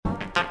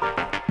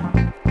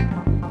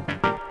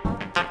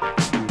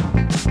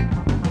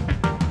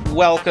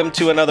welcome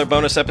to another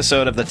bonus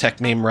episode of the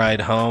Tech Meme Ride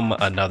Home,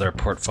 another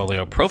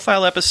portfolio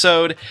profile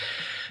episode.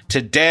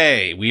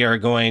 Today, we are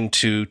going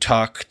to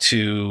talk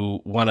to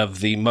one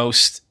of the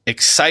most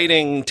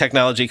exciting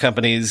technology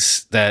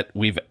companies that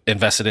we've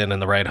invested in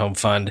the Ride Home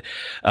Fund,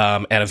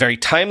 and a very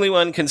timely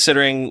one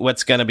considering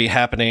what's going to be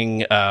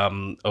happening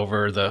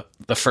over the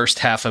first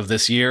half of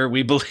this year,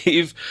 we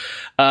believe.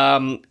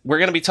 We're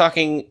going to be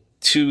talking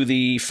to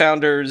the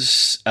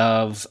founders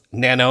of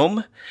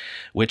Nanome,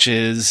 which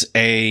is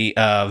a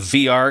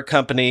VR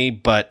company,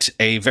 but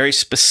a very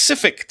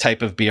specific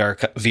type of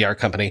VR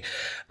company.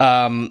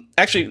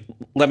 Actually,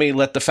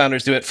 let the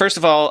founders do it. First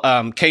of all,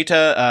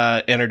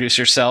 Keita, introduce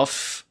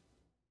yourself.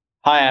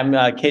 Hi, I'm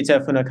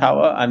Keita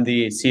Funakawa. I'm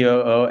the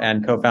COO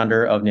and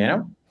co-founder of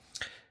Nano.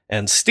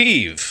 And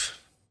Steve.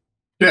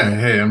 Yeah,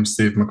 hey, I'm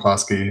Steve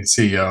McCloskey,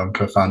 CEO and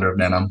co-founder of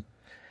Nano.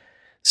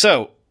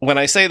 So when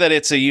I say that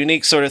it's a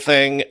unique sort of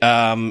thing,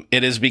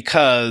 it is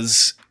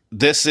because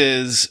this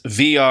is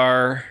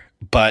VR,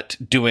 but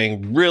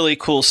doing really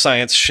cool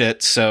science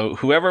shit. So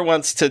whoever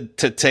wants to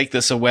take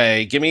this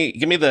away, give me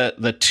the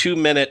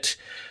 2-minute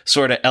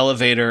sort of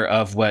elevator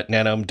of what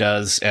Nanome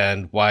does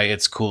and why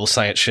it's cool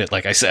science shit,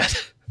 like I said.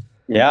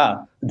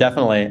 Yeah,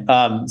 definitely.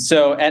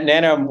 So at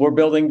Nanome, we're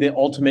building the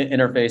ultimate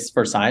interface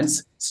for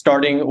science,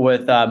 starting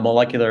with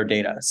molecular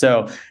data.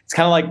 So it's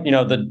kind of like,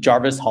 the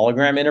Jarvis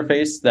hologram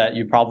interface that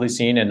you've probably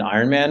seen in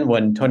Iron Man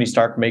when Tony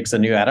Stark makes a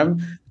new atom.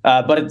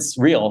 But it's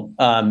real.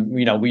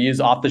 We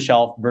use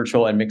off-the-shelf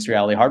virtual and mixed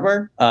reality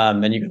hardware,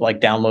 and you can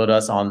download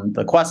us on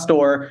the Quest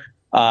store.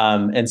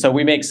 And so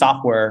we make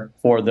software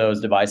for those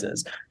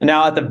devices. And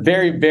now at the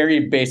very,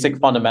 very basic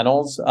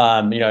fundamentals,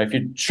 if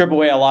you strip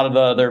away a lot of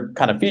the other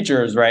kind of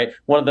features, right,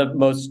 one of the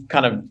most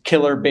kind of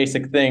killer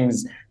basic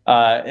things,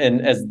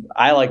 and as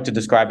I like to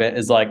describe it,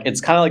 is it's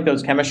kind of like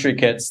those chemistry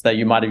kits that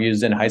you might have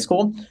used in high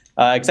school,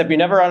 except you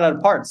never run out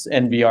of parts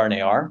in VR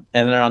and AR.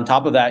 And then on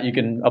top of that, you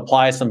can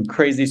apply some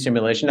crazy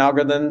simulation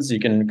algorithms. You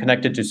can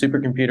connect it to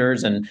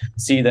supercomputers and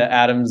see the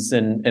atoms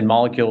and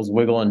molecules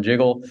wiggle and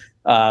jiggle.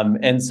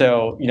 And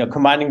so,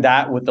 combining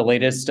that with the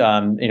latest,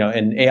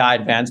 in AI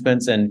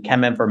advancements and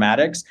chem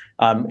informatics,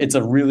 it's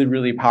a really,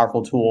 really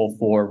powerful tool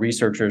for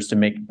researchers to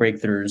make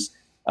breakthroughs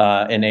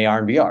in AR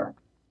and VR.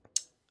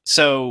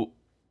 So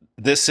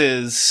this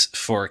is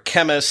for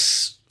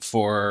chemists,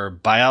 for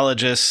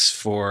biologists,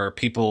 for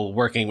people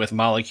working with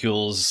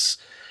molecules,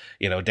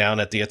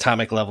 down at the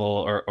atomic level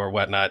or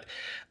whatnot.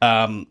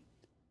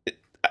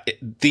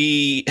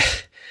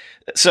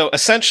 So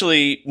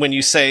essentially, when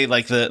you say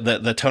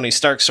the Tony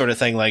Stark sort of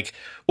thing,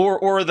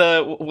 or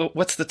the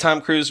what's the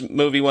Tom Cruise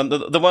movie one,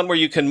 the one where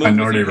you can move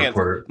Minority with your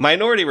Report. hands.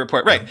 Minority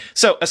Report, right?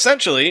 So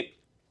essentially,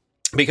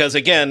 because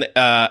again,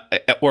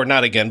 or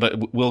not again,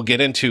 but we'll get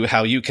into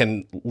how you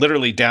can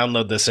literally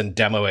download this and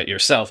demo it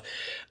yourself.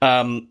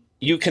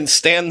 You can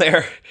stand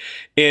there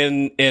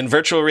in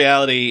virtual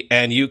reality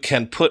and you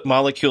can put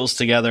molecules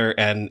together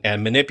and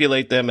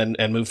manipulate them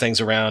and move things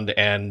around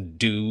and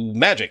do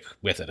magic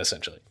with it,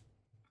 essentially.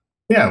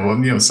 Yeah,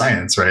 well,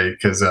 science, right?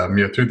 Because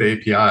through the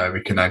API,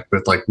 we connect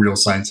with real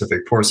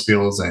scientific force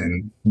fields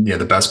and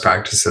the best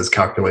practices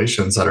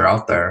calculations that are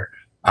out there.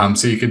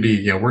 So you could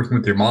be working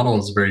with your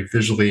models very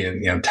visually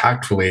and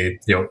tactfully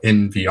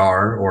in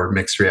VR or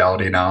mixed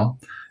reality now,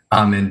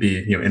 and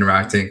be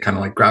interacting, kind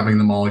of grabbing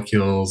the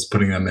molecules,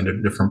 putting them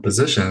into different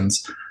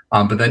positions.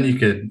 But then you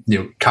could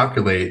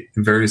calculate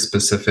very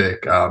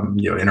specific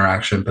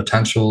interaction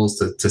potentials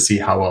to see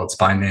how well it's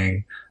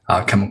binding,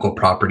 chemical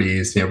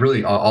properties.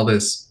 Really all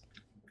this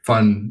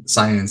fun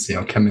science,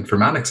 chem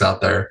informatics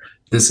out there.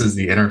 This is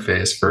the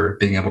interface for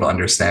being able to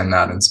understand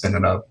that and spin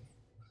it up.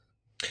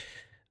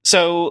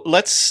 So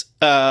let's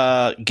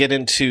get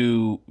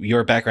into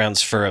your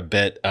backgrounds for a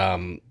bit.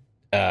 I'm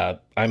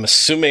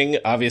assuming,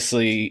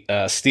 obviously,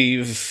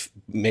 Steve,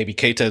 maybe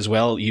Keita as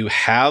well, you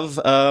have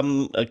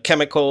a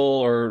chemical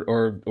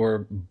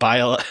or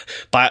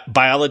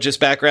biologist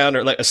background,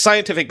 or a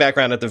scientific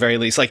background at the very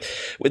least.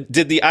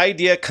 Did the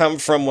idea come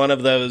from one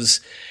of those,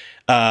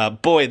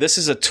 boy, this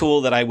is a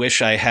tool that I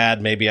wish I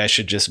had, maybe I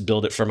should just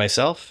build it for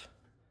myself?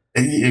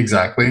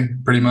 Exactly,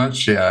 pretty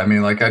much. Yeah, I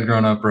mean, I'd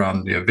grown up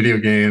around video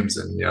games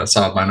and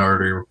saw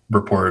Minority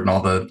Report and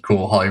all the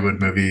cool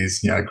Hollywood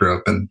movies. I grew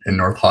up in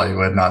North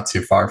Hollywood, not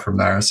too far from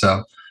there,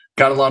 so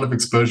got a lot of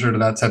exposure to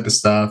that type of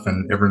stuff.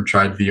 And everyone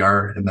tried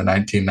VR in the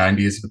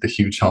 1990s with a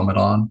huge helmet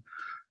on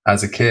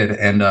as a kid,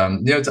 and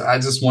I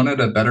just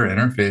wanted a better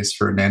interface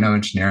for nano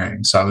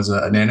engineering. So I was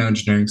a nano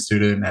engineering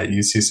student at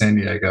UC San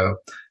Diego,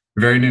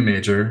 very new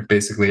major,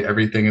 basically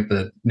everything at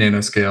the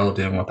nanoscale,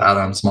 dealing with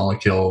atoms,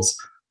 molecules.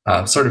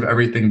 Sort of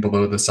everything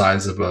below the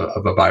size of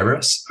a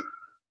virus.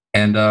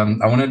 And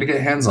I wanted to get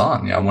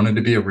hands-on. I wanted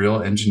to be a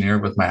real engineer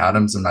with my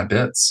atoms and my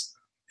bits.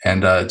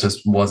 And it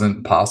just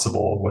wasn't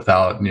possible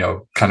without,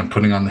 kind of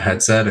putting on the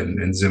headset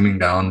and zooming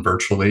down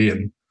virtually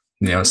and,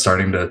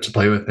 starting to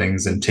play with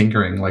things and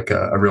tinkering like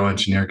a real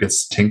engineer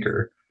gets to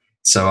tinker.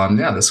 So,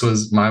 this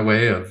was my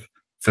way of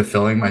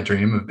fulfilling my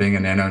dream of being a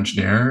nano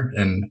engineer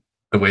in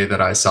the way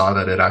that I saw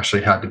that it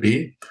actually had to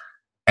be.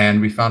 And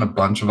we found a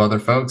bunch of other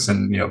folks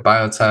in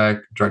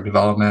biotech, drug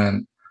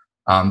development,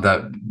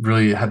 that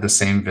really had the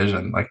same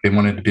vision. Like they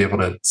wanted to be able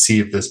to see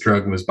if this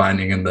drug was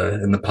binding in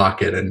the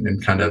pocket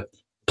and kind of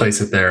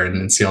place it there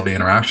and see all the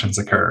interactions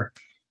occur.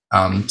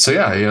 So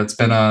yeah, it's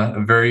been a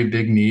very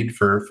big need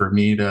for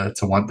me to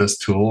want this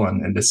tool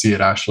and to see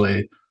it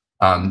actually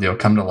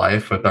come to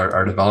life with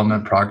our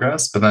development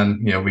progress. But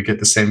then we get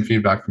the same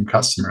feedback from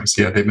customers.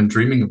 Yeah, they've been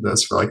dreaming of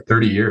this for like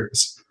 30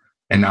 years,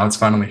 and now it's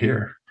finally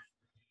here.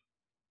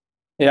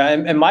 Yeah,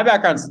 and my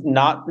background's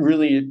not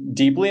really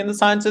deeply in the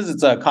sciences.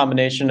 It's a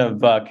combination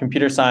of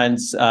computer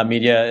science,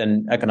 media,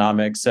 and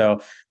economics. So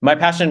my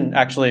passion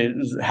actually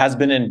has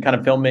been in kind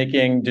of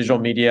filmmaking, digital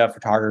media,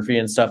 photography,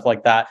 and stuff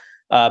like that.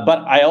 But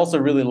I also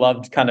really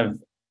loved kind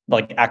of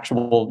like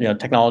actual,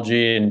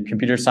 technology and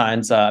computer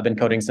science. I've been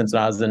coding since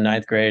when I was in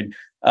ninth grade,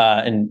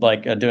 and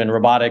like doing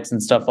robotics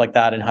and stuff like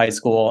that in high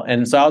school.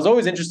 And so I was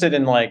always interested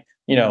in like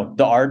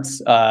the arts,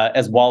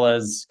 as well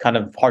as kind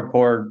of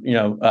hardcore,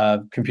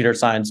 computer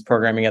science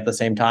programming at the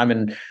same time.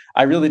 And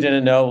I really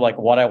didn't know like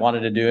what I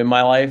wanted to do in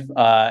my life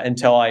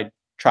until I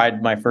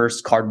tried my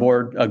first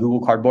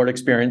Google Cardboard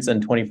experience in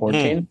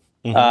 2014.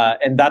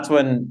 Mm-hmm. And that's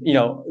when,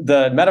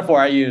 the metaphor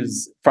I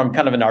use from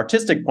kind of an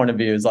artistic point of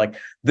view is like,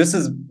 this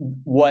is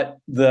what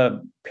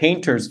the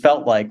painters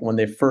felt like when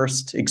they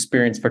first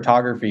experienced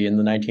photography in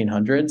the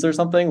 1900s or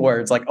something, where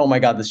it's like, oh my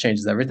God, this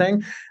changes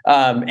everything.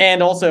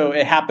 And also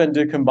it happened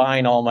to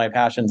combine all my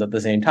passions at the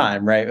same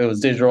time, right? It was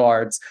digital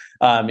arts.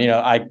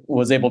 I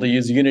was able to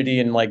use Unity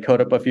and like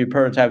code up a few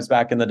prototypes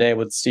back in the day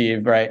with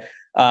Steve, right?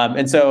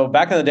 And so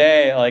back in the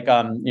day, like,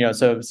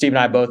 so Steve and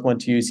I both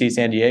went to UC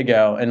San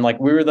Diego, and like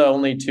we were the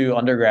only two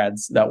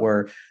undergrads that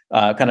were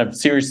kind of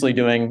seriously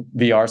doing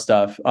VR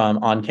stuff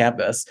on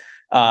campus.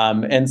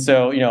 And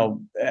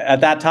so,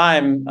 at that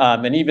time,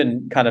 and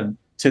even kind of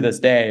to this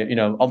day,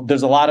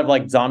 there's a lot of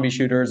like zombie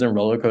shooters and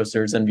roller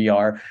coasters in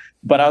VR.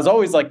 But I was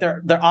always like,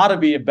 there ought to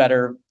be a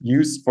better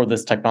use for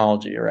this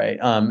technology, right?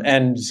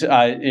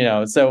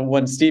 So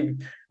when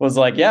Steve was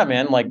like, yeah,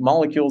 man, like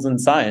molecules and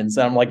science,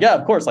 and I'm like, yeah,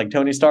 of course, like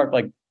Tony Stark,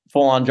 like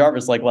full on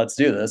Jarvis, like let's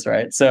do this,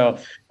 right? So,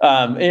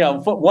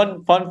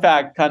 one fun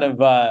fact, kind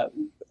of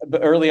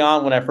early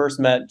on when I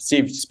first met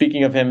Steve,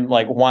 speaking of him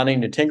like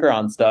wanting to tinker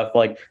on stuff,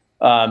 like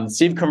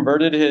Steve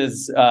converted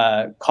his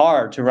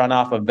car to run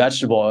off of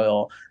vegetable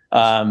oil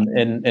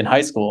in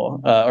high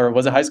school, or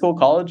was it high school,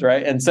 college,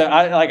 right? And so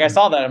I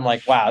saw that, I'm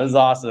like, wow, this is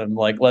awesome.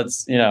 Like,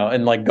 let's,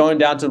 and like going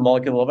down to the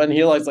molecular level, and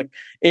he was like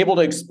able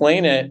to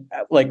explain it,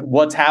 like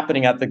what's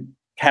happening at the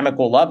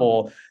chemical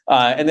level.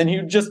 And then he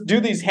would just do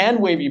these hand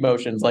wavy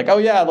motions like, oh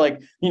yeah,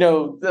 like,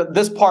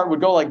 this part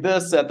would go like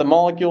this at the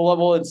molecule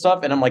level and stuff.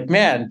 And I'm like,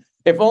 man,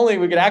 if only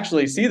we could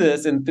actually see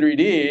this in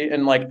 3D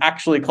and like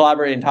actually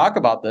collaborate and talk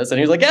about this. And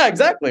he was like, yeah,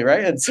 exactly.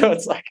 Right. And so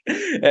it's like,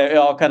 it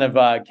all kind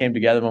of came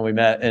together when we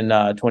met in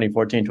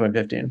 2014,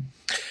 2015.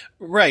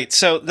 Right.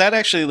 So that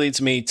actually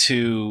leads me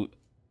to,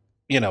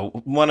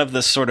 one of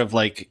the sort of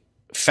like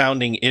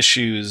founding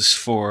issues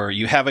for,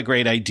 you have a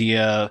great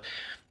idea,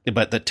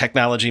 but the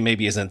technology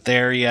maybe isn't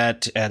there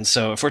yet. And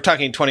so if we're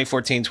talking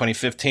 2014,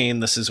 2015,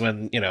 this is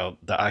when, the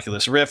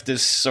Oculus Rift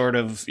is sort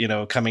of,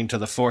 coming to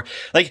the fore.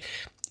 Like,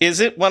 is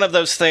it one of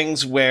those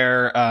things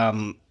where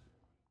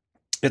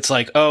it's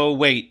like, oh,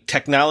 wait,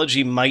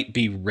 technology might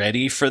be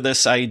ready for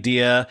this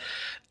idea?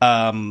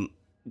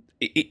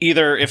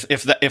 Either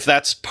if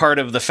that's part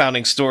of the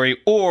founding story,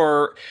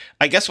 or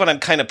I guess what I'm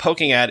kind of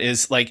poking at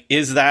is like,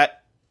 is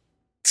that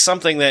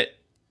something that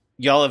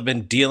y'all have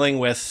been dealing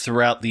with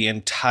throughout the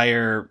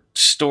entire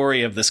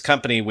story of this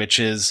company, which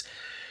is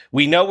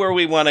we know where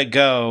we want to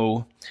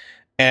go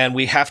and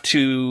we have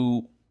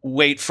to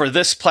wait for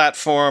this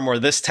platform or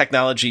this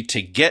technology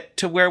to get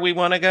to where we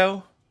want to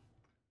go?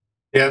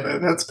 Yeah,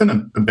 that's been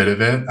a bit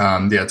of it.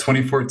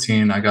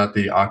 2014, I got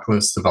the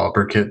Oculus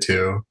Developer Kit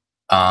too.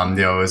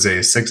 It was a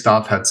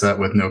 6-DOF headset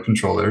with no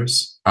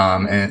controllers.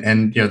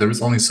 And there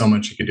was only so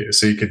much you could do.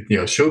 So you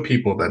could, show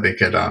people that they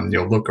could,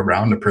 look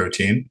around a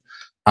protein.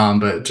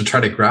 But to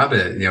try to grab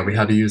it, we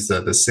had to use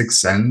the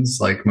 6 Sens,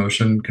 like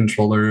motion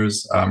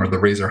controllers, or the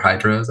Razer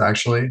Hydras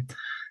actually.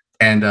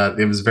 And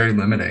it was very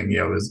limiting.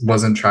 It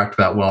wasn't tracked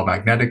that well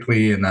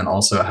magnetically, and then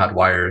also it had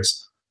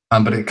wires.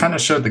 But it kind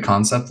of showed the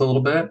concept a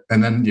little bit.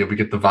 And then we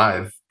get the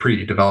Vive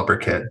pre-developer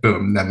kit.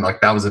 Boom. Then like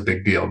that was a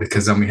big deal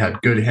because then we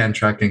had good hand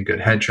tracking, good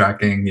head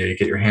tracking. You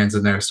get your hands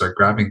in there, start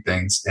grabbing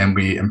things, and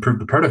we improved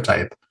the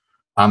prototype.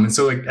 And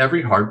so like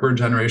every hardware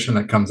generation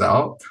that comes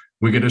out,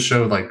 we get to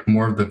show like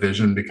more of the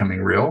vision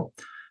becoming real.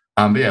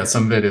 But yeah,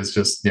 some of it is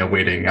just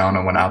waiting. I don't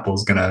know when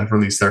Apple's gonna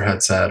release their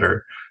headset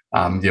or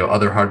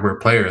other hardware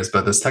players,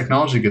 but this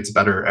technology gets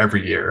better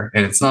every year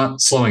and it's not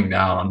slowing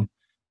down.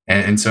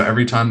 And so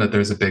every time that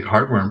there's a big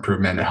hardware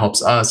improvement, it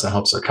helps us, it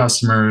helps our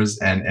customers,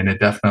 and it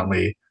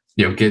definitely,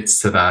 gets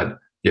to that,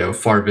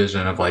 far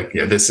vision of like,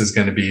 this is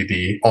going to be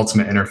the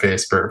ultimate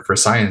interface for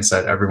science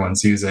that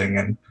everyone's using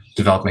and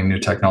developing new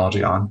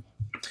technology on.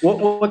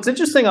 What's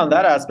interesting on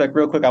that aspect,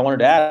 real quick, I wanted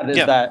to add is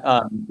that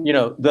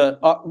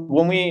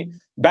when we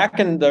back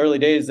in the early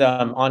days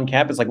on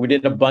campus, like we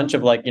did a bunch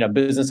of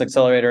business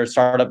accelerators,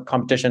 startup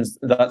competitions,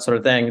 that sort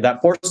of thing,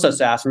 that forced us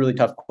to ask really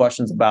tough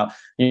questions about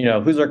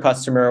who's our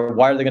customer,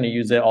 why are they going to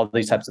use it, all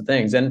these types of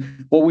things. And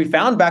what we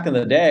found back in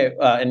the day,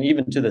 and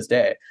even to this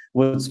day,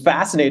 what's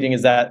fascinating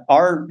is that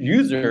our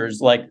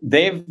users, like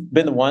they've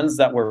been the ones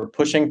that were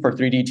pushing for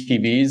 3D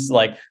TVs,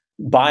 like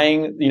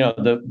buying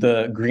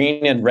the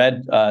green and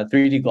red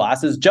 3D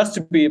glasses just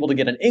to be able to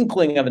get an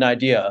inkling of an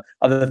idea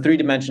of the three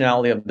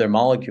dimensionality of their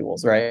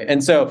molecules, right?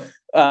 And so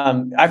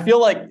I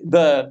feel like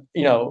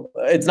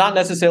it's not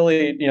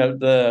necessarily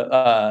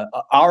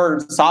our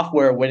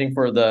software waiting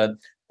for the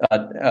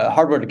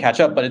hardware to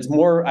catch up, but it's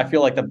more, I feel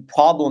like, the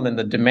problem and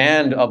the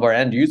demand of our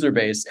end user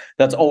base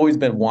that's always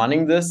been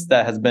wanting this,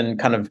 that has been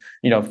kind of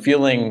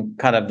feeling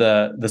kind of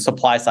the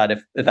supply side,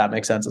 if that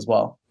makes sense as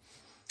well.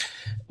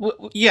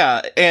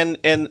 Yeah, and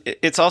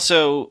it's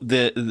also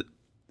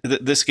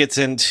this gets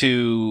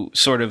into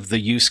sort of the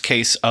use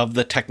case of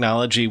the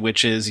technology,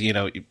 which is,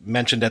 you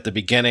mentioned at the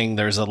beginning,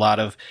 there's a lot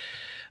of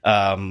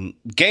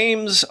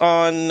games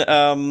on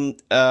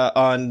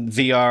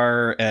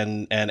VR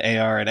and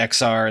AR and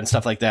XR and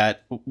stuff like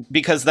that,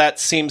 because that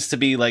seems to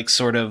be like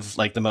sort of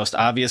like the most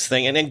obvious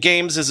thing. And then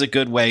games is a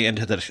good way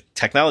into the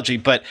technology,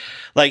 but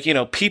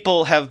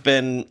people have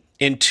been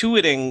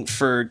intuiting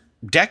for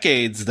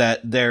decades that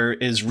there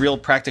is real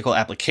practical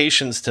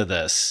applications to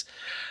this,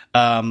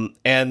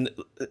 and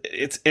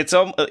it's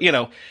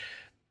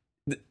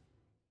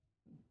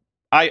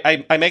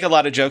I make a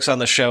lot of jokes on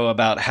the show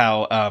about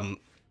how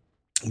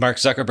Mark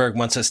Zuckerberg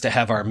wants us to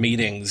have our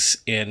meetings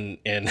in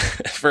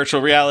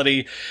virtual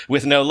reality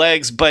with no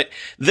legs, but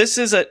this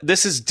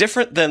is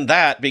different than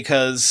that,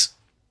 because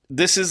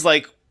this is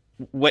like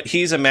what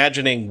he's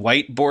imagining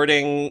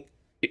whiteboarding,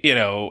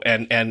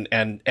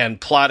 and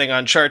plotting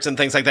on charts and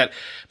things like that,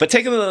 but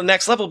taken to the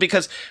next level,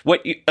 because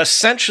what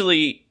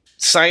essentially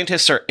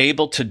scientists are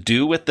able to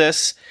do with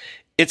this,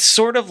 it's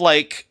sort of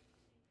like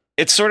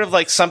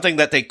something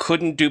that they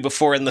couldn't do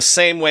before, in the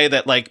same way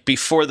that, like,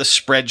 before the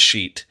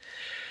spreadsheet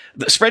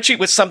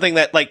was something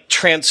that like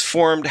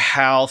transformed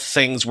how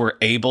things were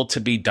able to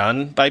be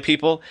done by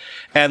people.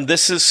 And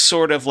this is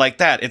sort of like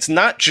that. It's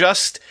not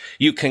just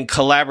you can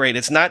collaborate.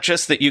 It's not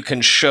just that you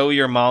can show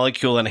your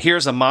molecule and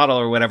here's a model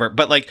or whatever,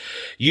 but like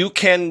you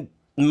can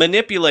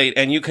manipulate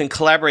and you can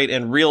collaborate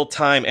in real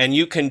time, and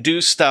you can do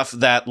stuff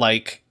that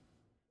like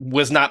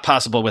was not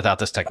possible without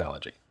this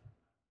technology.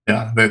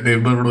 Yeah, they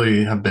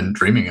literally have been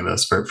dreaming of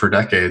this for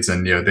decades,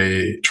 and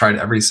they tried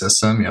every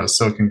system.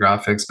 Silicon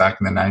graphics back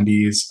in the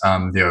 90s.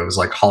 It was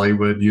like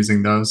Hollywood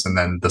using those, and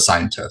then the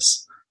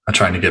scientists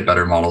trying to get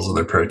better models of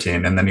their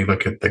protein. And then you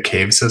look at the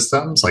cave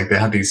systems, like they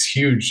had these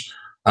huge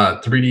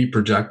 3D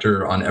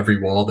projector on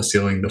every wall, the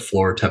ceiling, the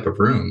floor type of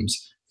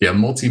rooms.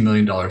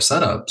 Multi-million-dollar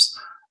setups,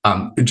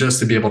 just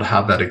to be able to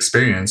have that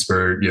experience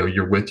where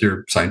you're with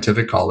your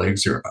scientific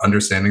colleagues, you're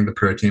understanding the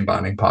protein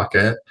binding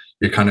pocket.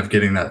 You're kind of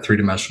getting that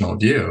three-dimensional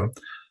view.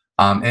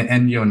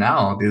 And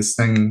now this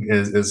thing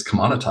is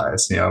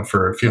commoditized.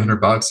 For a few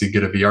 $100, you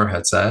get a VR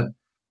headset.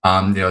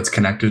 It's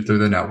connected through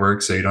the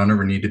network, so you don't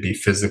ever need to be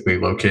physically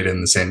located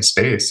in the same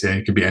space.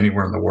 You could be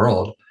anywhere in the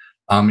world.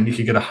 And you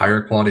could get a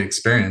higher quality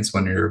experience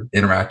when you're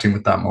interacting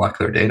with that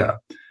molecular data.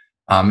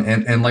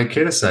 And like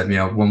Kata said,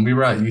 when we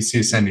were at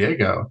UC San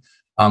Diego,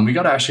 we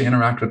got to actually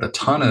interact with a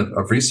ton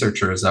of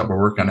researchers that were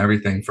working on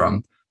everything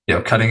from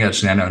cutting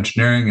edge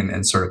nanoengineering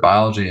and sort of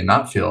biology in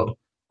that field,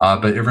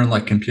 but even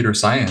like computer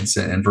science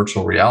and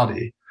virtual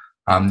reality.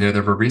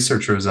 There were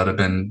researchers that have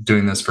been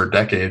doing this for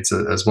decades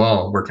as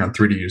well, working on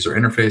 3D user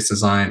interface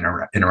design,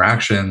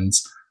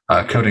 interactions,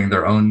 coding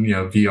their own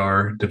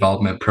VR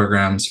development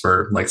programs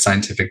for like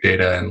scientific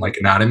data and like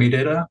anatomy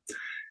data.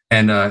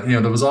 And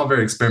that was all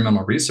very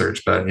experimental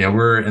research, but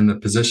we're in the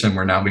position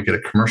where now we get to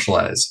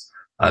commercialize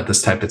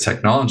this type of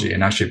technology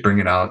and actually bring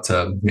it out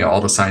to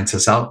all the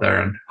scientists out there,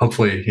 and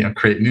hopefully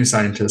create new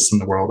scientists in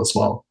the world as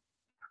well.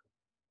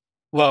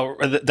 Well,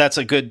 that's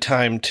a good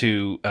time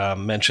to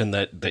mention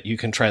that you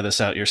can try this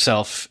out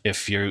yourself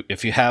if you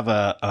have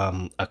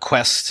a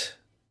Quest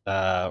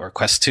or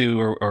Quest 2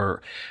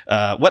 or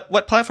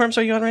what platforms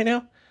are you on right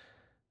now?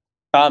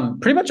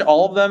 Pretty much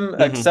all of them,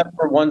 except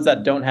for ones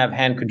that don't have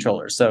hand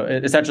controllers. So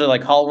essentially,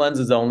 like HoloLens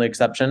is the only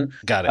exception.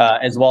 Got it.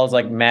 As well as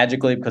like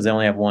Magically, because they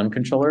only have one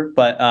controller.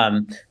 But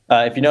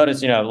if you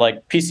notice,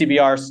 like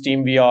PCVR,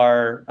 Steam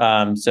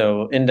VR,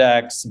 so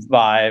Index,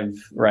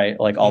 Vive, right,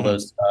 like all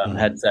those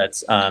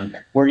headsets.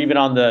 We're even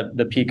on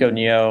the Pico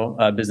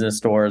Neo business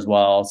store as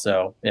well.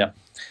 So yeah.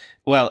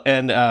 Well,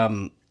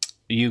 and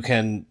you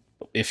can,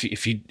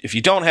 if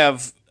you don't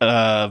have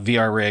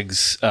VR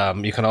rigs,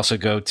 you can also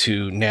go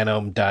to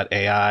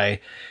Nanome.ai,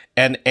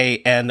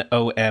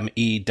 Nanome.ai,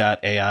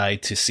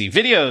 to see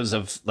videos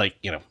of like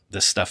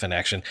this stuff in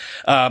action.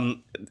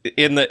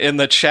 In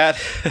the chat,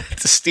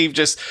 Steve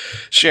just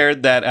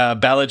shared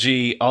that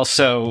Balaji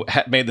also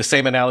made the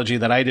same analogy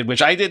that I did,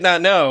 which I did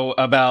not know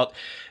about.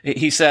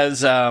 He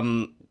says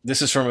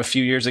this is from a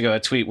few years ago, a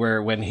tweet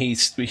where when he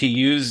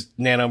used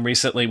Nanome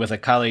recently with a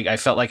colleague, I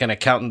felt like an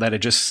accountant that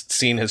had just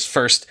seen his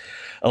first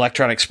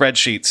electronic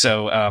spreadsheet.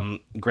 So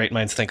great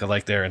minds think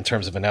alike there in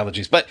terms of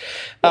analogies. But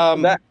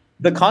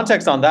the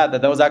context on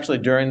that was actually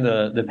during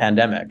the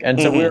pandemic. And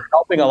so we were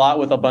helping a lot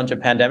with a bunch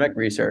of pandemic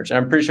research. And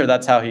I'm pretty sure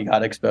that's how he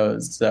got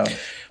exposed. So,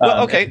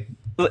 well, okay.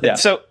 Yeah.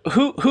 So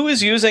who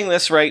is using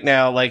this right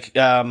now? Like,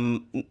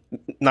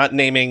 not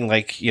naming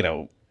like,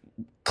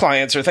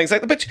 clients or things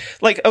like that, but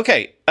like,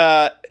 okay.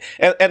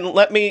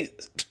 And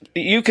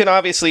you can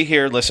obviously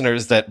hear,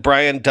 listeners, that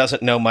Brian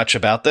doesn't know much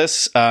about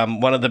this.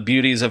 One of the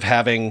beauties of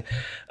having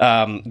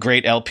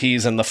great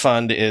LPs in the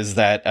fund is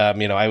that,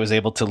 I was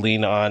able to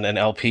lean on an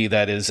LP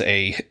that is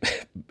a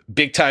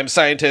big time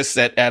scientist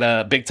at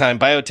a big time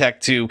biotech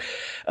to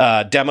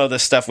demo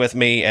this stuff with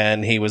me.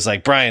 And he was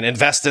like, Brian,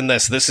 invest in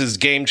this. This is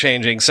game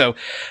changing. So,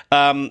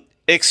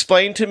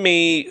 explain to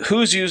me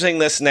who's using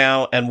this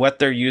now and what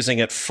they're using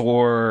it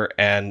for,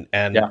 and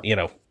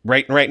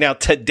right now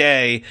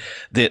today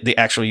the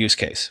actual use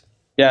case.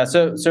 Yeah,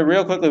 so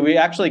real quickly, we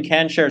actually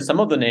can share some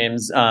of the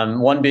names.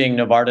 One being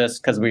Novartis,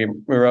 because we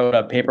wrote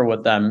a paper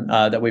with them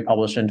that we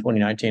published in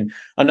 2019.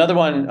 Another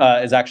one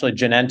is actually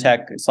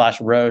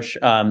Genentech/Roche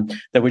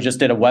that we just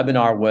did a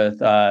webinar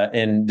with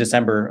in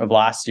December of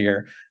last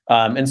year.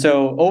 And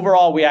so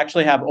overall, we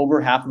actually have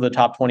over half of the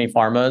top 20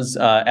 pharmas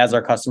as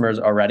our customers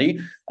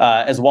already,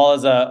 as well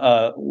as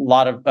a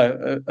lot of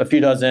a few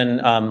dozen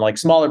like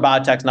smaller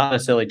biotechs, not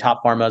necessarily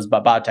top pharmas,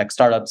 but biotech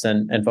startups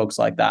and folks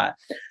like that.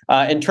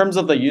 In terms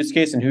of the use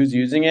case and who's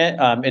using it,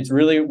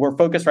 we're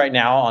focused right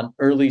now on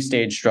early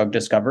stage drug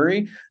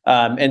discovery.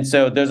 And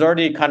so there's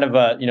already kind of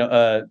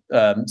a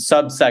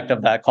subsect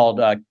of that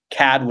called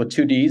CAD with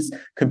two Ds,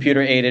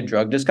 computer aided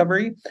drug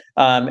discovery.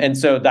 And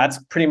so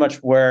that's pretty much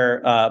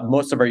where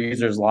most of our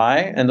users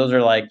lie. And those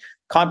are like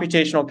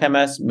computational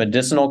chemists,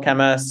 medicinal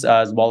chemists,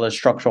 as well as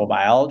structural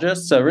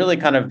biologists. So really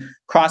kind of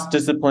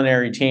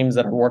cross-disciplinary teams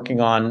that are working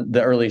on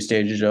the early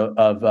stages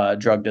of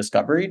drug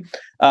discovery.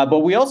 But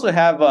we also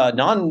have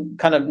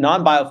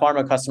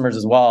non-biopharma customers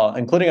as well,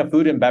 including a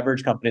food and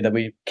beverage company that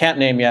we can't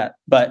name yet,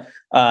 but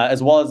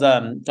as well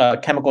as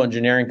chemical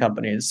engineering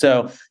companies.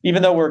 So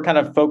even though we're kind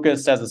of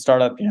focused as a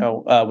startup,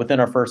 within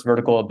our first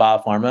vertical of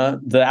biopharma,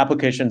 the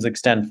applications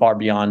extend far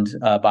beyond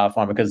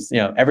biopharma because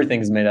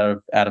everything's made out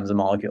of atoms and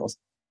molecules.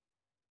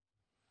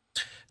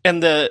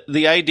 And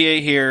the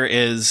idea here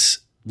is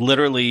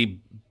literally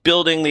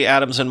building the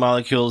atoms and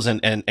molecules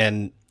and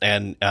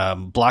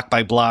block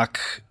by block,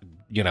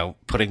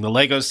 putting the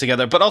Legos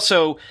together. But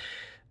also,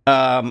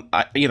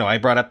 I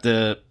brought up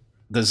the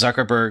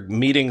Zuckerberg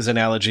meetings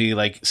analogy,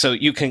 like, so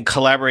you can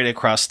collaborate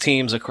across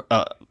teams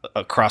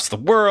across the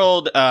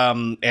world,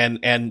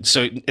 and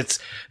so it's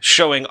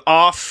showing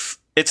off.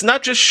 It's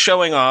not just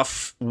showing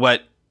off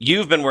what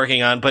you've been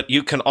working on, but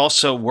you can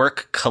also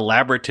work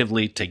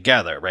collaboratively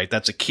together, right?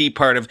 That's a key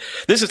part of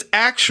this. Is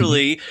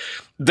actually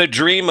the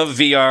dream of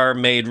VR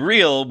made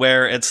real,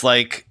 where it's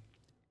like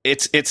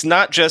it's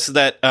not just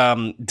that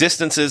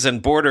distances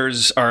and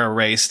borders are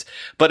erased,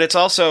 but it's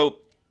also,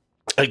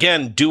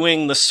 again,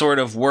 doing the sort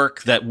of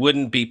work that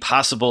wouldn't be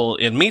possible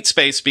in meat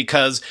space,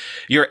 because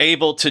you're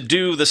able to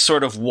do the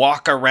sort of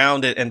walk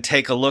around it and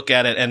take a look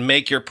at it and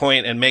make your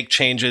point and make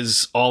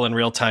changes all in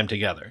real time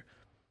together.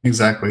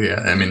 Exactly.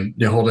 Yeah. I mean,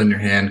 you hold in your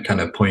hand, kind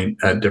of point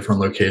at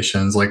different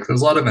locations. Like,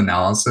 there's a lot of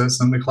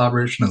analysis in the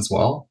collaboration as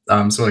well.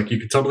 So like you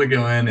could totally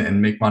go in and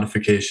make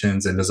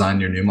modifications and design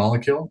your new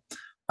molecule.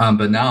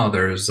 But now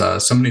there's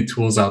so many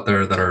tools out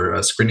there that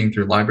are screening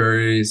through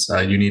libraries.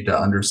 You need to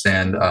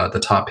understand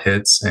the top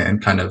hits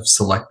and kind of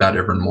select that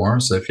even more.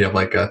 So if you have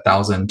like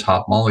 1,000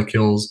 top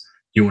molecules,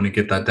 you want to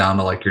get that down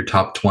to like your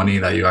top 20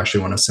 that you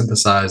actually want to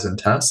synthesize and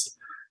test.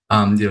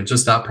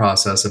 Just that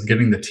process of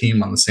getting the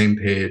team on the same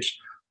page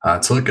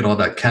to look at all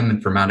that chem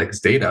informatics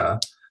data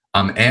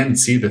and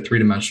see the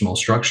three-dimensional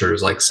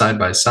structures like side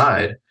by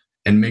side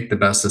and make the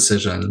best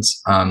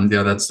decisions.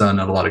 That's done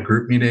at a lot of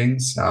group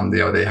meetings.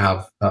 They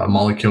have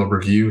molecule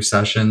review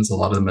sessions. A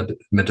lot of the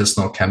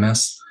medicinal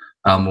chemists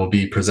will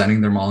be presenting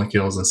their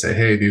molecules and say,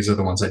 hey, these are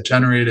the ones I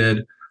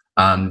generated.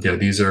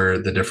 These are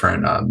the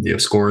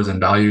different scores and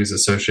values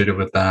associated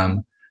with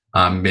them.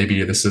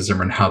 Maybe this is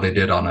how they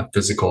did on a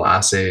physical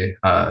assay,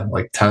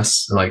 like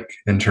tests, like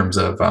in terms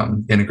of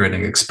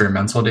integrating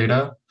experimental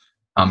data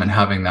and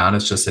having that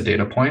as just a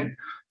data point.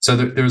 So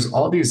there's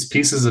all these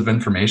pieces of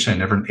information,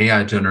 different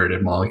AI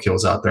generated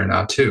molecules out there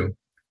now too.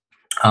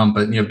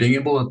 But being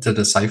able to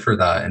decipher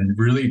that and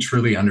really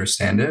truly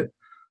understand it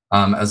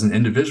as an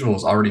individual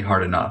is already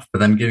hard enough. But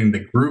then getting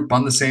the group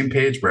on the same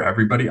page where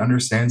everybody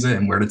understands it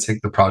and where to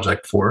take the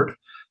project forward,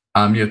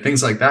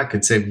 things like that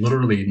could save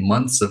literally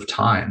months of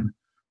time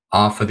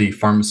off of the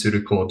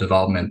pharmaceutical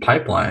development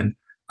pipeline,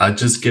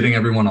 just getting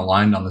everyone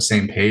aligned on the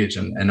same page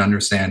and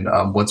understand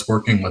what's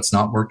working, what's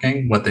not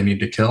working, what they need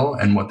to kill,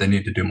 and what they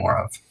need to do more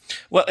of.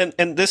 Well,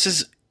 and this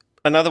is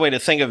another way to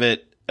think of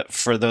it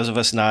for those of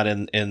us not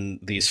in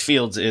these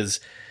fields, is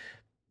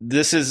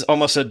this is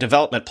almost a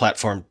development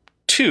platform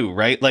too,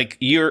 right? Like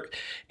you're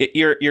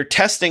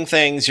testing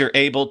things, you're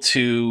able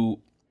to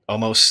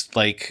almost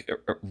like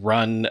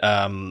run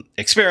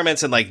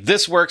experiments and like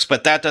this works,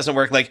 but that doesn't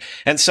work. Like,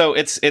 and so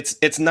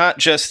it's not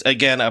just,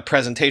 again, a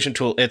presentation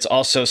tool. It's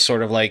also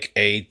sort of like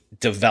a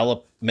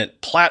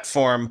development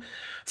platform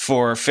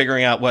for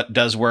figuring out what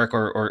does work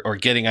or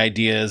getting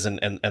ideas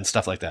and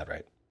stuff like that,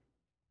 right?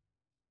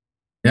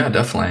 Yeah,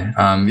 definitely.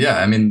 Yeah,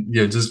 I mean,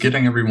 just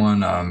getting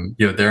everyone,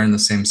 they're in the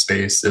same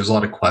space. There's a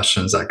lot of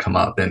questions that come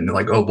up, and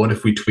like, oh, what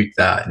if we tweak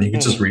that? And you can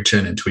just reach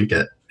in and tweak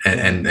it,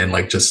 and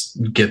like just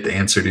get the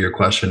answer to your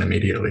question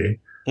immediately.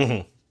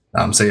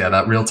 So yeah,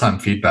 that real time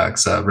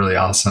feedback's really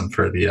awesome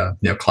for the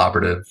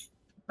collaborative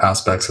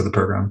aspects of the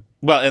program.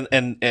 Well,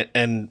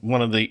 and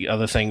one of the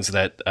other things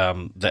that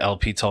the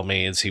LP told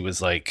me is he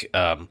was like,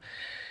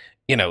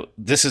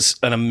 this is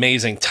an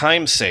amazing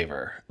time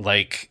saver.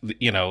 Like,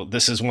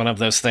 this is one of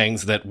those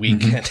things that we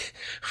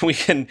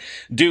can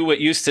do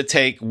what used to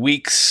take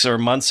weeks or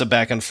months of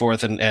back and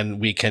forth, and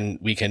we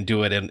can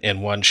do it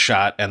in one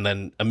shot, and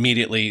then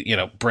immediately,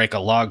 break a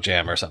log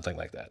jam or something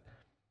like that.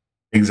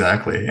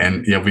 Exactly.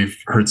 And we've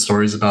heard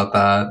stories about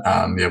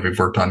that. We've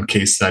worked on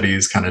case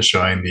studies kind of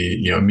showing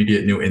the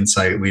immediate new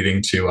insight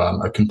leading to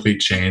a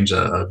complete change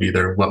of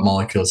either what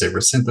molecules they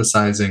were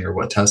synthesizing or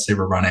what tests they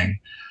were running.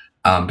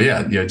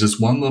 But just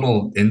one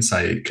little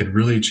insight could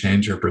really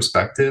change your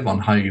perspective on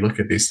how you look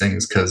at these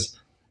things. Because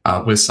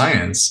with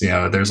science,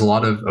 there's a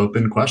lot of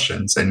open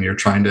questions, and you're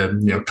trying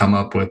to come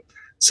up with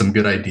some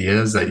good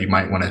ideas that you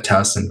might want to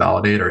test and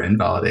validate or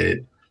invalidate.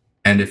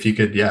 And if you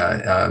could,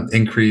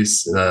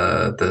 increase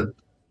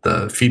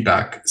the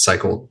feedback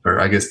cycle, or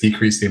I guess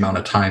decrease the amount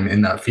of time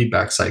in that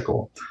feedback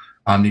cycle,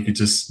 you could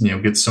just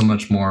get so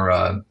much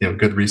more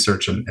good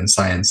research and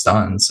science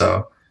done.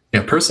 So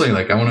personally,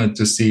 like, I want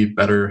to see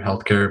better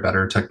healthcare,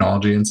 better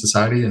technology in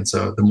society, and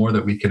so the more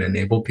that we can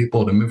enable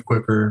people to move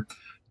quicker,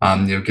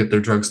 get their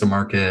drugs to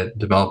market,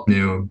 develop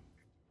new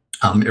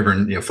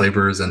different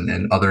flavors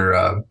and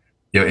other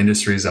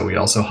industries that we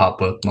also hop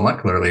with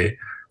molecularly.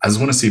 I just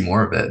want to see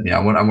more of it. I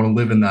want to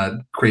live in that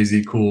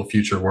crazy, cool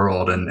future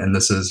world, and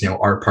this is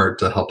our part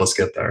to help us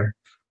get there.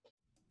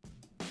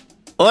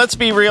 Let's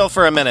be real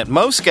for a minute.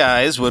 Most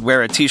guys would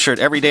wear a t-shirt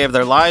every day of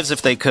their lives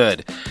if they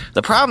could.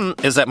 The problem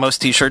is that most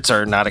t-shirts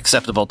are not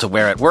acceptable to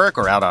wear at work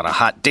or out on a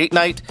hot date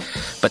night.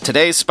 But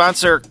today's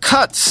sponsor,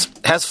 Cuts,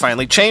 has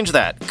finally changed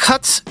that.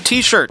 Cuts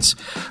t-shirts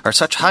are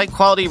such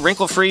high-quality,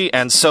 wrinkle-free,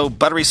 and so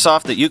buttery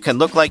soft that you can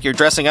look like you're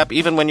dressing up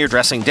even when you're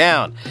dressing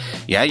down.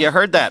 Yeah, you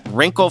heard that.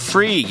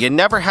 Wrinkle-free. You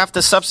never have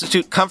to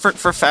substitute comfort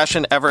for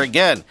fashion ever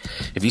again.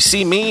 If you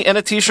see me in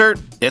a t-shirt,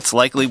 it's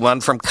likely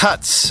one from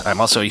Cuts.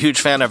 I'm also a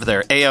huge fan of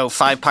their AO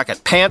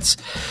 5-pocket pants.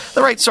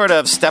 The right sort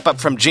of step up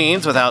from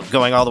jeans without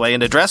going all the way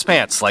into dress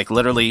pants, like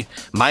literally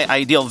my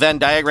ideal Venn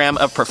diagram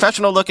of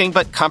professional looking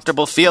but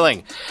comfortable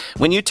feeling.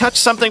 When you touch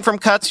something from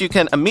Cuts, you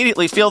can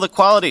immediately feel the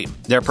quality.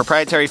 Their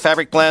proprietary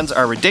fabric blends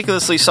are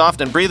ridiculously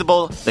soft and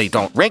breathable, they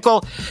don't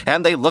wrinkle,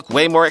 and they look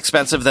way more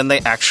expensive than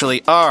they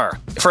actually are.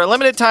 For a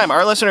limited time,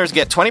 our listeners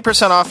get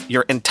 20% off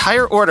your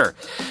entire order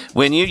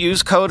when you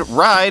use code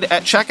RIDE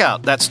at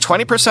checkout. That's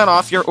 20%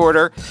 off your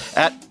order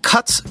at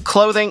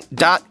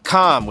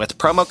cutsclothing.com with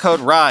promo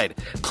code RIDE.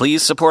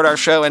 Please support our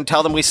show and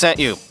tell them we sent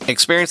you.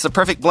 Experience the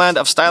perfect blend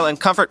of style and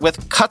comfort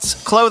with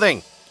Cuts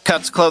Clothing.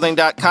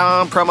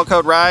 Cutsclothing.com, promo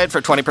code RIDE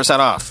for 20%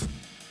 off.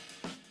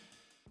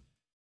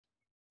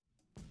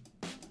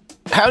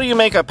 How do you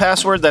make a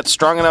password that's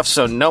strong enough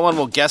so no one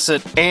will guess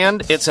it,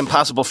 and it's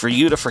impossible for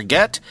you to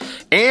forget,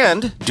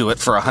 and do it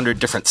for 100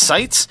 different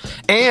sites,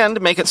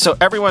 and make it so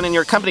everyone in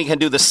your company can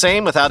do the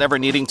same without ever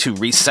needing to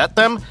reset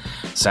them?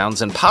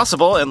 Sounds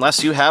impossible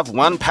unless you have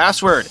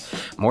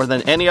 1Password. More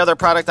than any other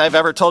product I've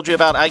ever told you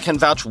about, I can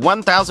vouch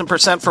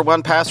 1,000% for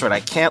 1Password.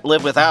 I can't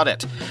live without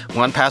it.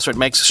 1Password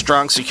makes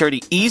strong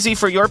security easy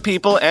for your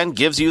people and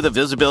gives you the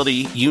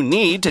visibility you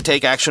need to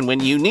take action when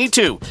you need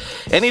to.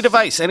 Any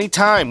device,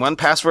 anytime,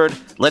 1Password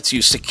lets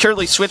you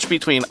securely switch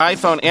between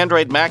iPhone,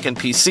 Android, Mac, and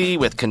PC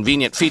with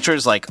convenient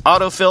features like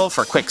autofill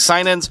for quick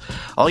sign-ins.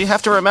 All you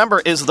have to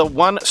remember is the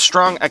one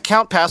strong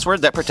account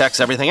password that protects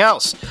everything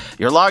else.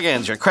 Your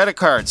logins, your credit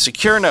cards,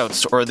 secure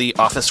notes, or the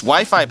Office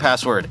Wi-Fi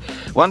password.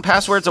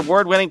 1Password's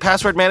award-winning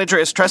password manager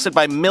is trusted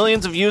by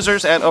millions of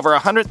users and over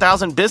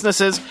 100,000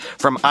 businesses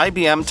from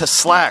IBM to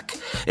Slack.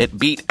 It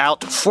beat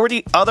out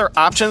 40 other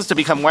options to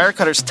become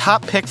Wirecutter's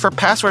top pick for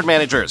password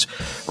managers.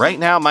 Right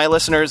now, my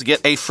listeners get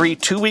a free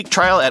 2-week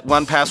trial at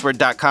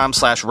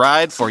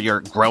onepassword.com/ride for your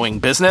growing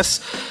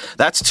business.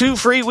 That's 2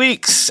 free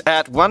weeks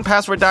at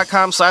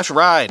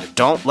onepassword.com/ride.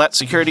 Don't let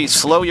security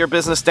slow your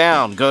business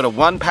down. Go to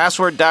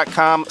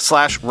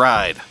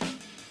onepassword.com/ride.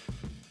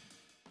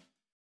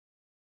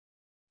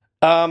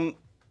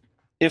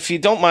 If you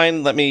don't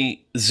mind, let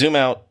me zoom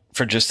out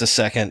for just a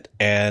second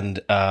and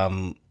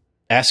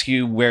ask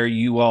you where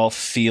you all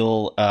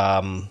feel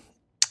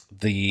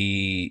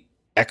the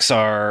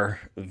XR,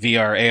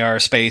 VR, AR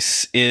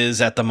space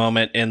is at the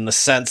moment, in the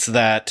sense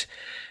that,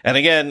 and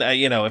again,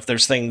 if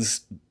there's things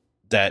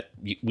that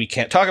we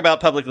can't talk about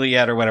publicly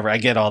yet or whatever, I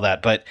get all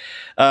that, but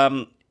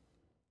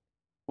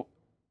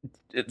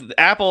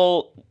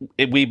Apple,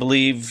 we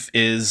believe,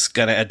 is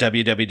going to, at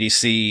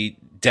WWDC,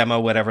 demo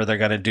whatever they're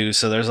going to do.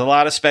 So there's a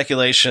lot of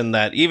speculation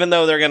that even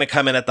though they're going to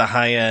come in at the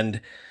high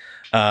end,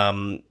 how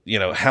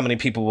many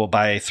people will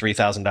buy a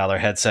 $3,000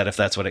 headset if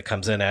that's what it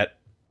comes in at?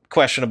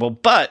 Questionable.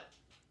 But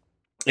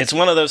it's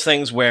one of those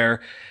things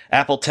where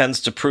Apple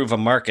tends to prove a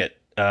market,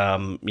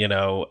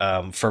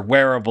 for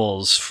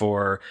wearables,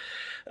 for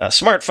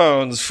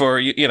smartphones, for,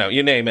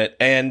 you name it.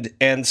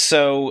 And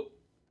so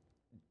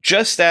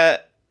just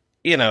at,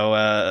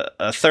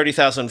 a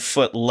 30,000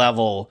 foot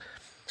level,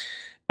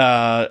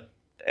 and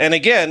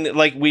again,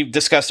 like we've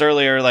discussed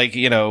earlier, like,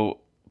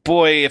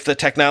 boy, if the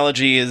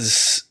technology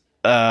is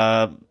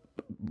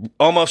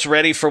almost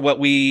ready for what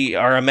we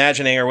are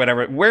imagining or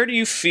whatever, where do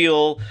you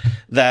feel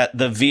that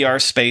the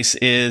VR space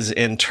is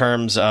in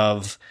terms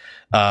of,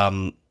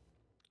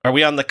 are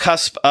we on the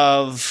cusp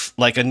of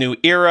like a new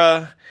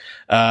era?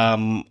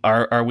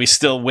 Are we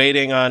still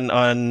waiting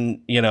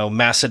on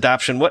mass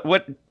adoption?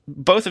 What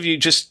both of you,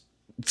 just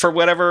for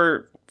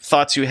whatever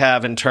thoughts you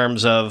have in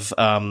terms of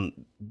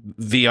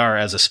VR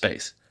as a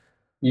space?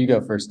 You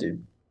go first,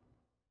 dude.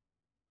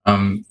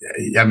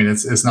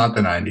 It's not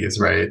the 90s,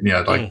 right?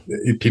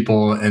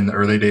 People in the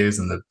early days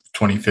in the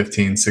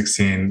 2015,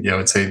 16,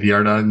 would say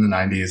VR died in the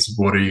 90s.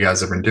 What are you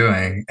guys ever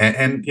doing?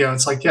 And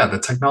it's like,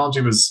 the technology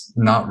was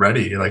not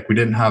ready. Like, we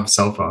didn't have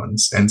cell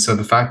phones. And so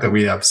the fact that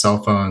we have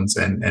cell phones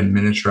and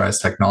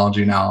miniaturized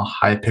technology now,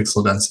 high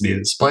pixel density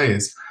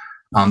displays,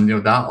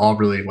 that all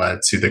really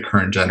led to the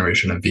current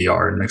generation of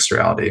VR and mixed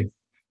reality.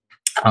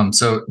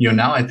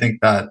 Now I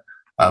think that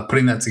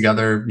putting that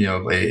together,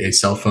 a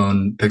cell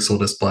phone pixel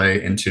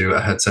display into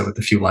a headset with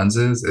a few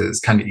lenses is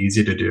kind of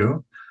easy to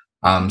do.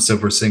 So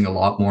we're seeing a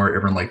lot more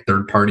even like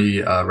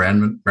third-party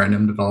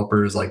random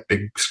developers like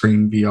Big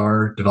Screen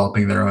VR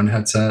developing their own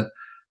headset.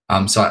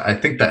 So I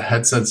think that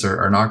headsets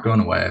are not going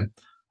away.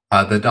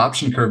 The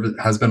adoption curve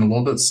has been a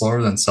little bit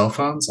slower than cell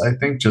phones, I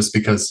think, just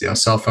because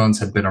cell phones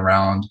had been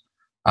around,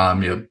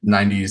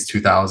 90s,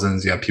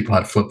 2000s. People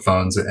had flip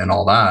phones and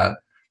all that.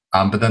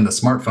 But then the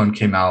smartphone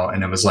came out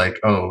and it was like,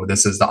 oh,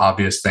 this is the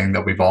obvious thing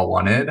that we've all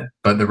wanted.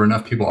 But there were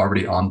enough people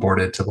already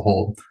onboarded to the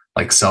whole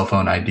like cell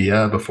phone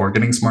idea before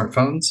getting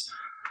smartphones.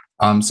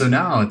 So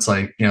now it's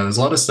like, there's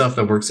a lot of stuff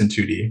that works in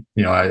 2D.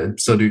 I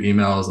still do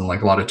emails and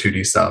like a lot of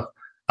 2D stuff.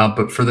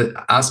 But for the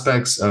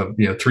aspects of,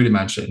 3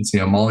 dimensions,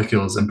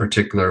 molecules in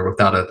particular,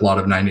 without a lot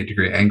of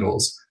 90-degree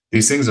angles,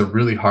 these things are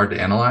really hard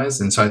to analyze.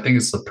 And so I think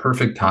it's the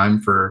perfect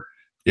time for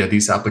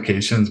these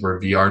applications where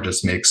VR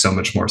just makes so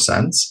much more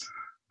sense.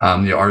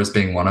 Ours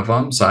being one of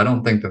them. So I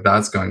don't think that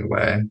that's going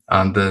away.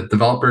 The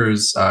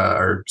developers,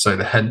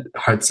 the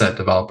headset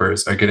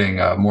developers are getting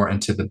more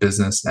into the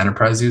business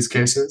enterprise use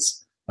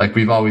cases. Like,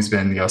 we've always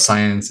been,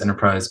 science,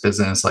 enterprise,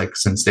 business, like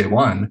since day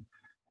one.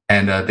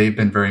 And they've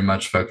been very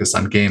much focused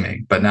on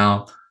gaming. But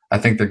now I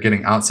think they're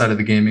getting outside of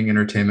the gaming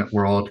entertainment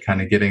world,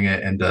 kind of getting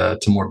it into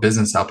more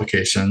business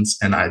applications.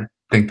 And I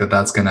think that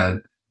that's going to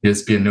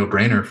just be a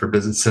no-brainer for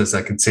businesses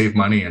that can save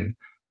money and,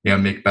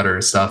 make better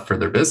stuff for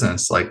their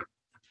business. Like,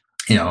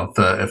 if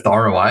the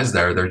ROI is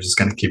there, they're just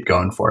going to keep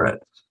going for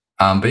it.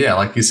 But yeah,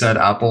 like you said,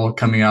 Apple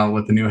coming out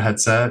with a new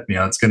headset,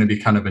 it's going to be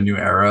kind of a new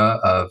era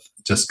of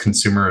just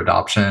consumer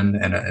adoption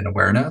and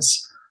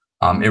awareness.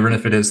 Even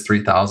if it is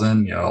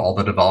 3,000, all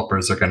the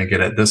developers are going to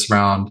get it this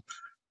round.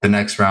 The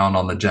next round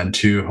on the Gen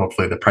 2,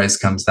 hopefully the price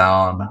comes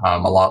down. A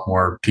lot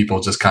more people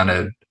just kind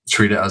of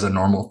treat it as a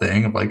normal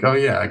thing of like, oh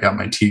yeah, I got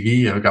my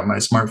TV, I've got my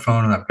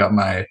smartphone, and I've got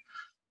my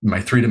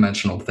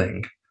 3-dimensional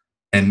thing.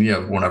 And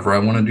whenever I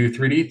want to do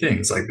 3D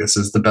things, like, this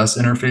is the best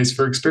interface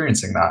for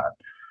experiencing that.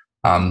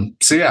 I'm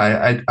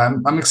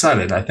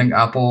excited. I think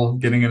Apple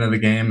getting into the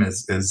game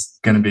is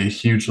going to be a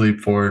huge leap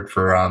forward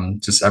for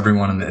just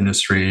everyone in the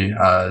industry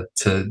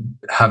to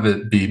have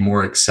it be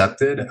more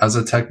accepted as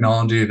a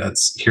technology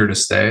that's here to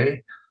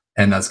stay,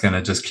 and that's going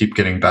to just keep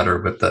getting better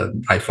with the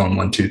iPhone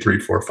 1, 2, 3,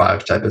 4,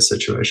 5 type of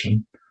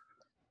situation.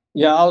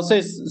 Yeah, I'll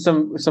say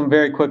some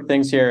very quick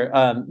things here.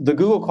 The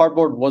Google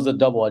Cardboard was a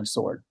double-edged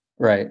sword.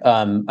 Right.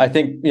 I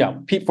think,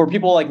 for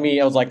people like me,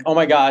 I was like, oh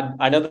my God,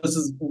 I know this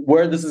is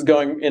where this is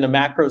going in a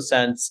macro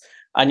sense.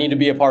 I need to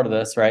be a part of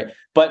this. Right.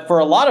 But for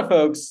a lot of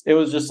folks, it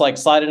was just like,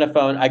 slide in a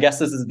phone. I guess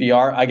this is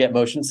VR. I get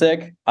motion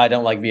sick. I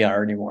don't like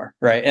VR anymore.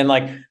 Right. And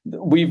like,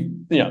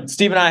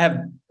 Steve and I have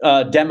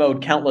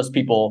demoed countless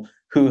people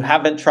who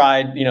haven't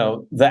tried,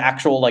 the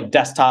actual like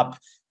desktop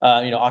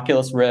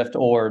Oculus Rift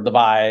or the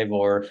Vive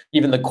or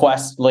even the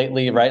Quest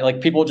lately, right? Like,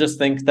 people just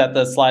think that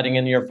the sliding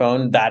into your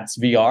phone, that's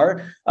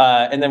VR.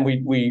 And then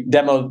we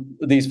demo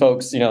these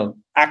folks,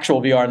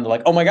 actual VR, and they're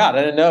like, oh my God, I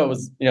didn't know it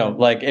was,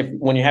 like,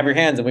 when you have your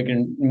hands and we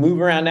can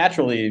move around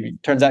naturally,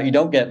 it turns out you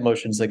don't get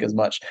motion sick as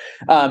much.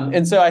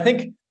 And so I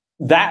think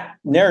that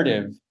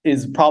narrative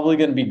is probably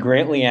going to be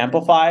greatly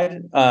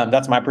amplified.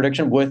 That's my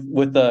prediction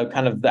with the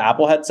kind of the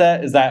Apple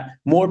headset, is that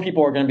more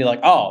people are going to be like,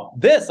 oh,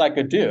 this I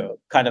could do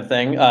kind of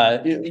thing,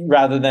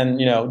 rather than,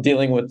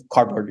 dealing with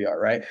cardboard VR.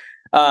 Right.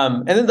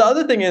 And then the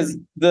other thing is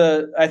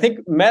I think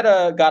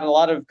Meta got a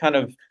lot of kind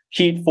of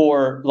heat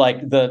for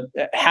like the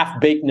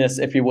half-bakedness,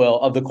 if you will,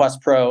 of the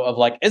Quest Pro of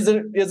like, is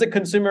it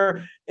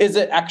consumer? Is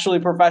it actually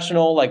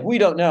professional? Like, we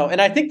don't know. And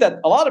I think that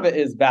a lot of it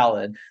is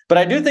valid, but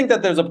I do think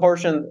that there's a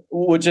portion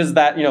which is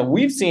that,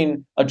 we've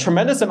seen a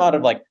tremendous amount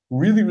of like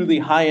really, really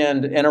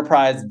high-end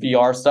enterprise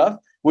VR stuff,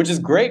 which is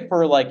great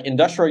for like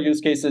industrial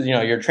use cases.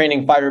 You're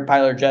training fighter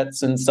pilot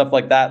jets and stuff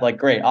like that. Like,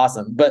 great,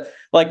 awesome. But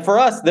like for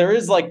us, there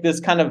is like this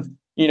kind of,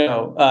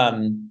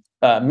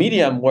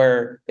 medium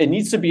where it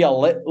needs to be a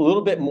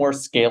little bit more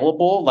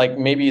scalable, like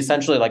maybe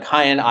essentially like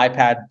high-end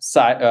iPad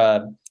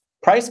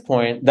price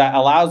point that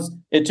allows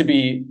it to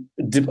be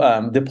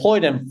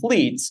deployed in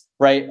fleets,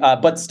 right?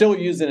 But still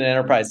used in an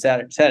enterprise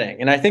setting.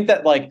 And I think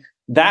that like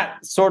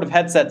that sort of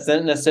headsets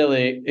didn't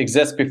necessarily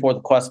exist before the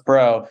Quest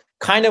Pro,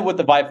 kind of with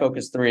the Vive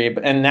Focus 3,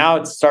 and now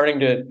it's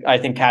starting to, I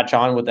think, catch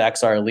on with the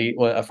XR Elite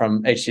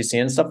from HTC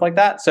and stuff like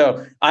that.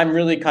 So I'm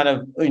really kind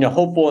of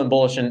hopeful and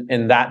bullish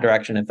in that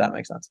direction, if that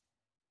makes sense.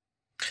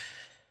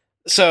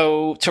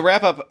 So to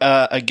wrap up,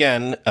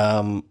 again,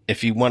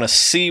 if you want to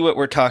see what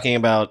we're talking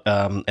about,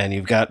 and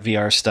you've got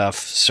VR stuff,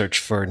 search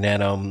for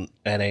Nanome,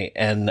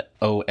 Nanome.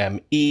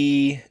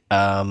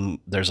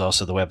 There's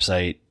also the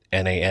website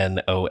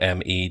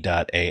Nanome.ai.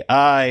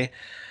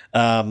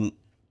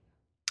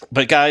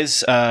 But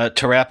guys,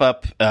 to wrap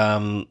up,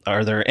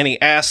 are there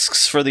any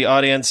asks for the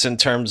audience in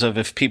terms of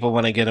if people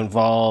want to get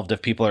involved,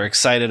 if people are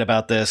excited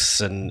about this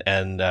and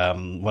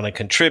want to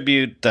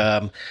contribute?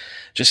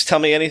 Just tell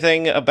me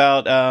anything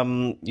about,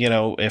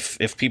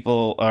 if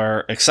people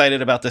are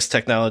excited about this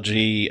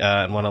technology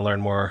and want to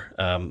learn more,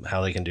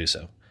 how they can do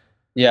so.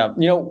 Yeah.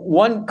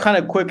 One kind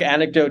of quick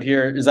anecdote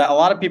here is that a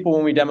lot of people,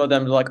 when we demo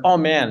them, they're like, oh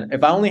man,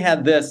 if I only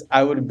had this,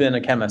 I would have been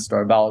a chemist or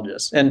a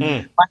biologist.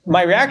 And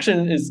my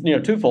reaction is,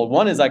 twofold.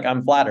 One is like,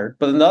 I'm flattered.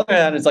 But on the other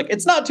hand, it's like,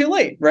 it's not too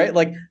late, right?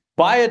 Like,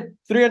 buy a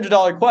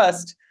 $300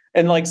 Quest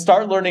and like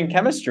start learning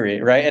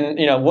chemistry, right?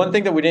 And one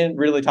thing that we didn't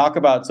really talk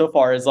about so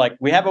far is like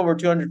we have over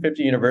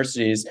 250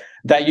 universities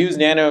that use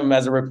Nanome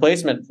as a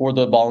replacement for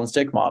the ball and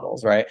stick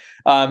models, right?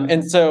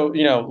 And so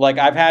like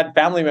I've had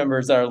family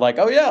members that are like,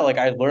 oh yeah, like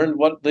I learned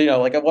what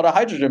what a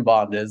hydrogen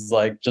bond is,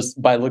 like just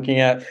by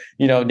looking at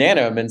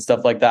Nanome and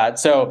stuff like that.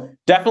 So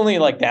definitely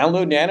like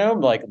download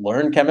Nanome, like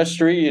learn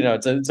chemistry.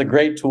 It's a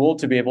great tool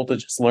to be able to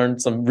just learn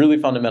some really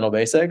fundamental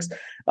basics.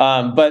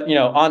 But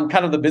on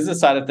kind of the business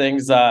side of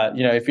things,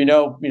 if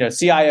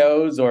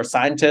CIOs or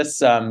scientists,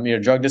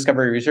 drug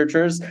discovery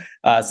researchers,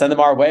 send them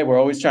our way. We're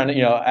always trying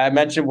to, I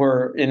mentioned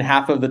we're in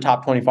half of the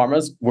top 20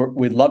 pharmas.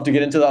 We'd love to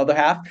get into the other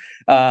half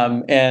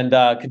and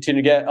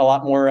continue to get a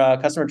lot more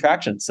customer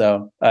traction.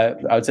 So I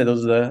would say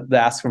those are the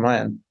asks from my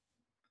end.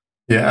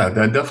 Yeah,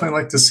 I'd definitely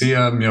like to see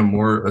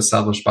more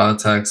established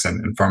biotechs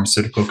and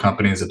pharmaceutical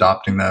companies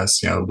adopting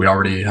this. We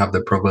already have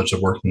the privilege of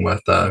working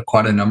with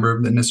quite a number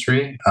of the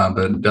industry,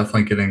 but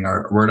definitely getting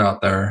our word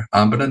out there.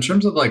 But in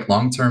terms of like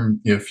long-term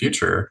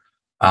future,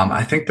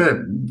 I think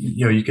that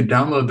you could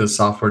download this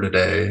software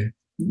today,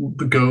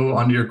 go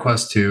onto your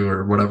Quest 2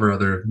 or whatever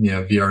other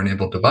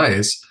VR-enabled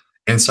device,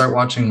 and start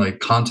watching like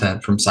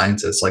content from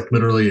scientists, like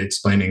literally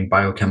explaining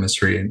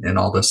biochemistry and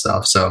all this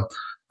stuff. So.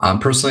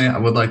 Personally, I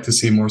would like to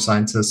see more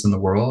scientists in the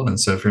world. And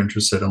so if you're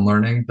interested in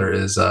learning, there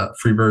is a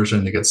free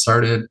version to get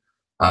started,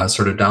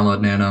 sort of download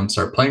Nanome,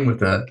 start playing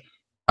with it.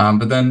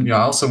 But then, I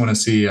also want to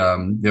see a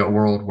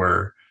world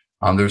where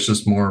there's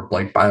just more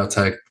like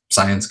biotech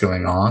science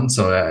going on.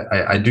 So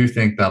I do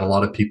think that a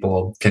lot of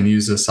people can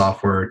use this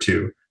software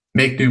to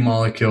make new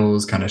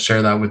molecules, kind of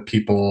share that with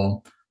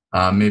people,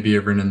 maybe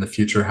even in the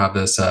future have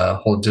this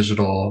whole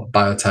digital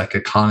biotech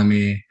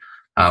economy.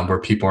 Where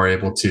people are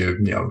able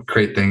to,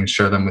 create things,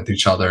 share them with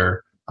each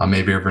other,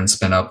 maybe even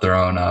spin up their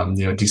own,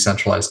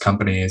 decentralized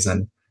companies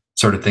and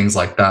sort of things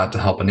like that to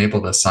help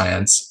enable this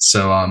science.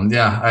 So, I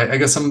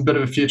guess I'm a bit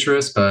of a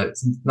futurist, but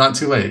it's not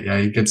too late. Yeah,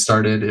 you get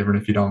started even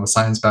if you don't have a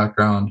science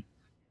background.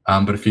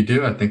 But if you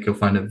do, I think you'll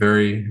find it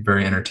very,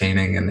 very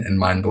entertaining and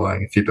mind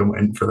blowing if you've been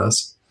waiting for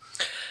this.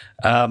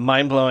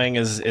 Mind blowing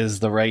is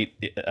the right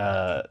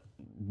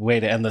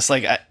way to end this.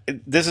 Like,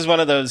 this is one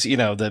of those,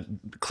 the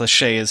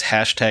cliche is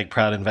hashtag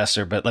proud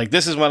investor, but like,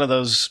 this is one of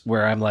those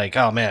where I'm like,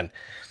 oh man,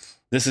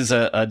 this is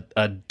a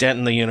dent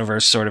in the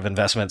universe sort of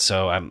investment.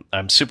 So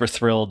I'm super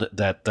thrilled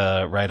that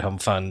the Ride Home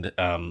Fund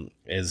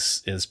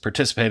is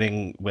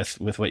participating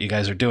with what you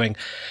guys are doing.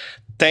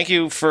 Thank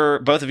you for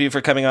both of you for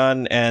coming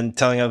on and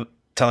telling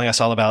us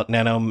all about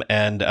Nanome.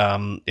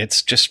 And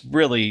it's just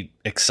really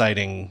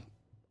exciting,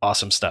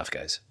 awesome stuff,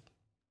 guys.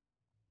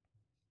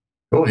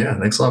 Cool. Yeah.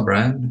 Thanks a lot,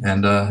 Brian.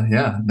 And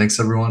thanks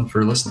everyone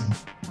for listening.